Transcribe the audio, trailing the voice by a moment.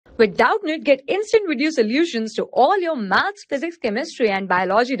With Doubtnut, get instant video solutions to all your maths, physics, chemistry, and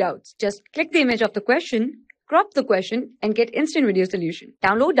biology doubts. Just click the image of the question, crop the question, and get instant video solution.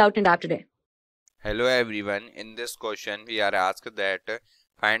 Download Doubtnut app today. Hello everyone, in this question we are asked that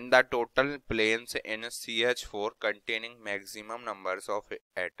find the total planes in CH4 containing maximum numbers of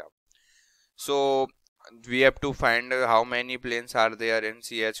atoms. So we have to find how many planes are there in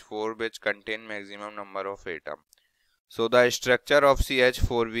CH4 which contain maximum number of atoms. So the structure of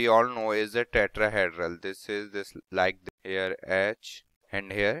CH4 we all know is a tetrahedral. This is like here H and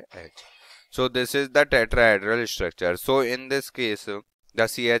here H. So this is the tetrahedral structure. So in this case, the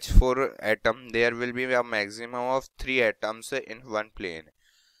CH4 atom, there will be a maximum of 3 atoms in one plane.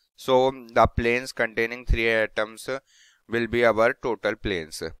 So the planes containing 3 atoms will be our total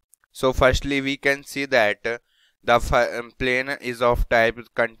planes. So firstly we can see that the plane is of type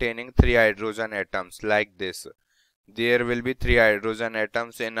containing 3 hydrogen atoms like this. There will be 3 hydrogen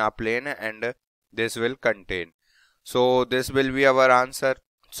atoms in a plane and this will contain. So this will be our answer.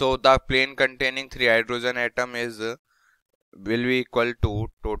 So the plane containing 3 hydrogen atom will be equal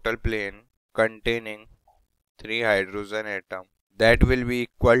to total plane containing 3 hydrogen atom. That will be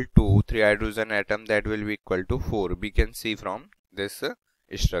equal to 3 hydrogen atom, that will be equal to 4. We can see from this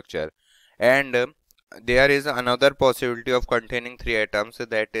structure. And there is another possibility of containing 3 atoms,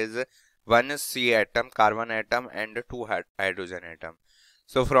 that is one C atom, carbon atom, and 2 hydrogen atom.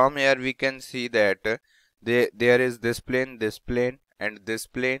 So from here we can see that there is this plane, and this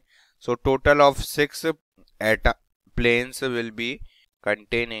plane. So total of 6 planes will be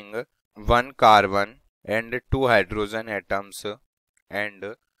containing 1 carbon and 2 hydrogen atoms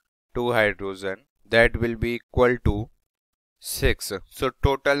and 2 hydrogen. That will be equal to 6. So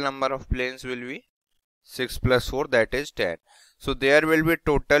total number of planes will be 6 plus 4, that is 10. So there will be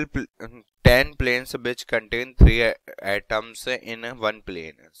total 10 planes which contain 3 atoms in one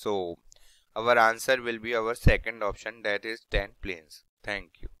plane. So our answer will be our second option, that is 10 planes.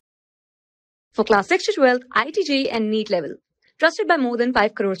 Thank you. For class 6 to 12, IIT JEE and NEET level. Trusted by more than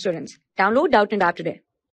 5 crore students. Download Doubtnut app today.